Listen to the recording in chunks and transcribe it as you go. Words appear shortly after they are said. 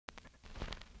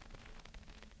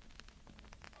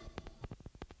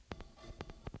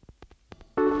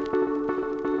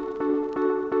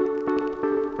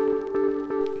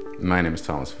My name is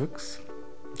Fuchs.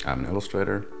 I'm an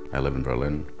illustrator. I live in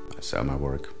Berlin. I sell my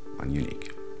work on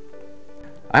JUNIQE.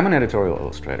 I'm an editorial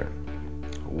illustrator.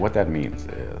 What that means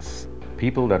is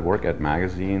people that work at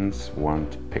magazines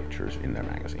want pictures in their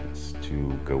magazines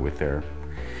to go with their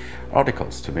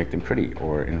articles, to make them pretty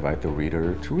or invite the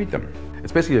reader to read them.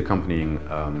 It's basically accompanying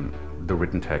the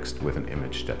written text with an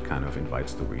image that kind of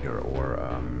invites the reader or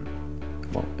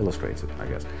well, illustrates it, I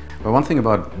guess. But one thing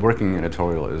about working in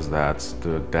editorial is that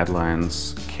the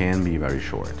deadlines can be very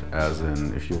short. As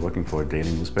in, if you're working for a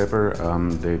daily newspaper,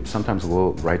 they sometimes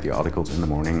will write the articles in the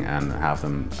morning and have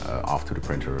them off to the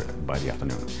printer by the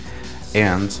afternoon.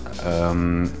 And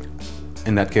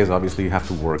in that case, obviously, you have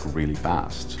to work really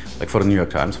fast. Like for the New York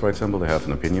Times, for example, they have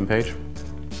an opinion page,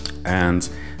 and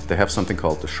they have something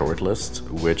called the short list,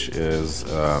 which is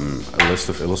a list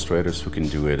of illustrators who can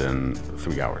do it in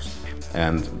 3 hours.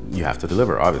 And you have to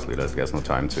deliver, obviously. There's no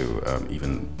time to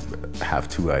even have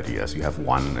 2 ideas. You have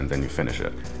one and then you finish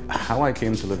it. How I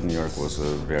came to live in New York was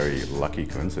a very lucky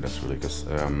coincidence, really, because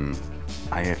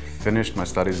I finished my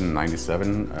studies in '97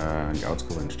 in the art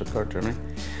school in Stuttgart, Germany.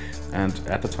 And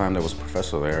at the time there was a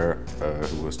professor there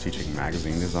who was teaching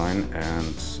magazine design,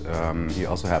 and he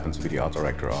also happened to be the art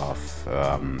director of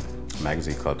a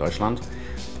magazine called Deutschland.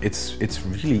 It's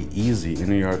really easy in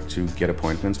New York to get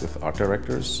appointments with art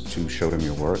directors to show them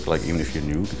your work, like even if you're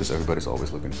new, because everybody's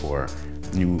always looking for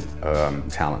new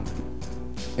talent.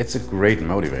 It's a great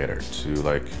motivator to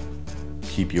like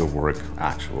keep your work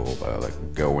actual, like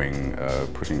going,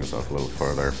 pushing yourself a little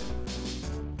further.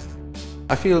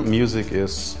 I feel music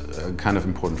is kind of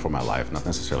important for my life, not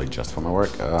necessarily just for my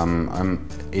work. I'm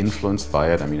influenced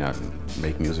by it. I mean, I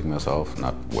make music myself,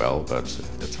 not well, but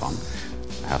it's fun.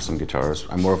 I have some guitars.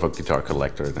 I'm more of a guitar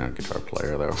collector than a guitar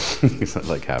player, though. I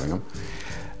like having them.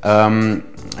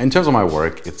 In terms of my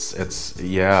work,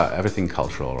 yeah, everything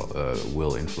cultural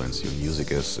will influence you.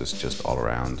 Music is just all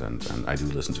around, and I do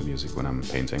listen to music when I'm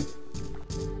painting.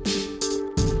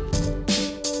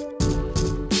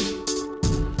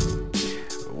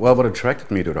 Well, what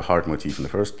attracted me to the heart motif in the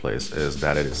first place is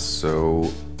that it is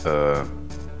so,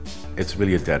 it's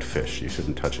really a dead fish. You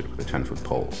shouldn't touch it with a 10-foot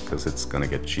pole because it's gonna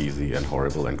get cheesy and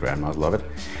horrible and grandmas love it.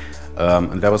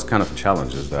 And that was kind of a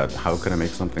challenge, is that how can I make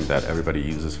something that everybody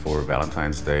uses for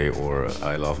Valentine's Day or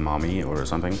I love mommy or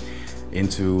something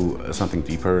into something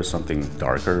deeper, something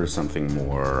darker, something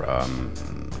more,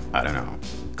 I don't know,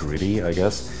 gritty, I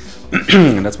guess.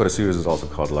 And that's what a series is also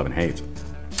called, Love and Hate.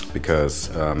 Because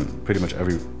pretty much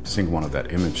every single one of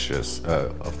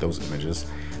of those images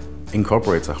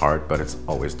incorporates a heart, but it's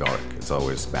always dark, it's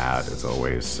always bad, it's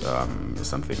always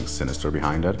something sinister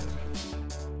behind it.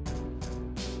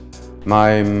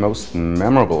 My most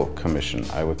memorable commission,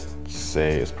 I would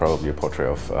say, is probably a portrait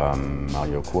of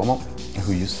Mario Cuomo,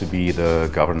 who used to be the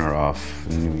governor of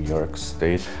New York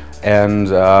State. And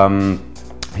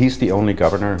he's the only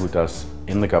governor who does,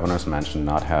 in the governor's mansion,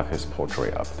 not have his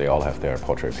portrait up. They all have their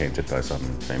portrait painted by some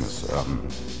famous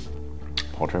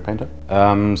portrait painter.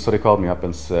 So they called me up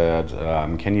and said,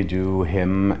 can you do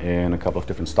him in a couple of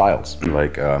different styles,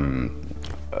 like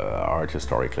art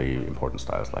historically important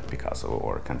styles like Picasso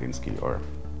or Kandinsky or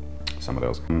some of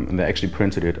those. And they actually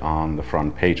printed it on the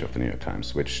front page of the New York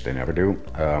Times, which they never do.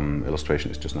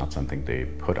 Illustration is just not something they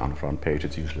put on the front page.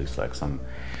 It's usually like some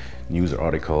news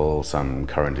article, some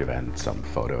current event, some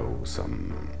photo,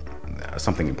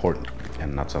 something important,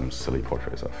 and not some silly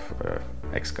portraits of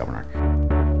ex-governor.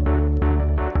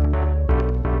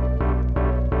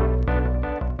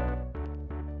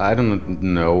 I don't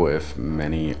know if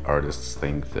many artists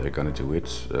think they're gonna do it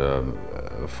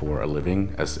for a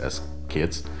living as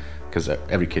kids, because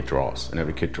every kid draws, and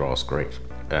every kid draws great.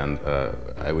 And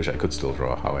I wish I could still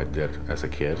draw how I did as a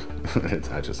kid.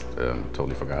 I just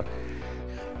totally forgot.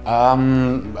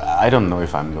 I don't know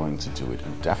if I'm going to do it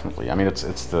indefinitely. I mean,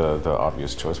 it's the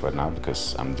obvious choice right now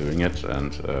because I'm doing it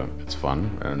and it's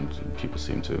fun and people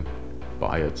seem to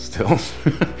buy it still.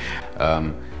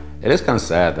 It is kind of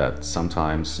sad that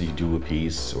sometimes you do a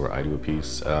piece, or I do a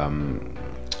piece, and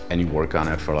you work on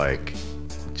it for like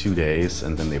 2 days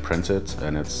and then they print it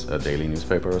and it's a daily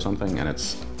newspaper or something and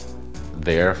it's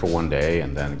there for 1 day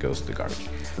and then it goes to the garbage.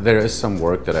 There is some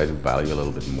work that I do value a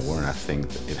little bit more, and I think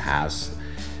that it has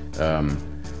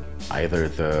either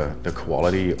the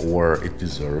quality or it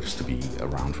deserves to be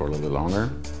around for a little bit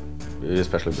longer,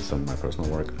 especially with some of my personal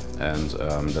work. And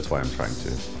that's why I'm trying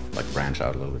to like branch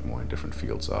out a little bit more in different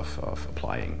fields of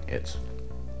applying it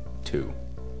to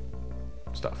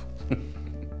stuff.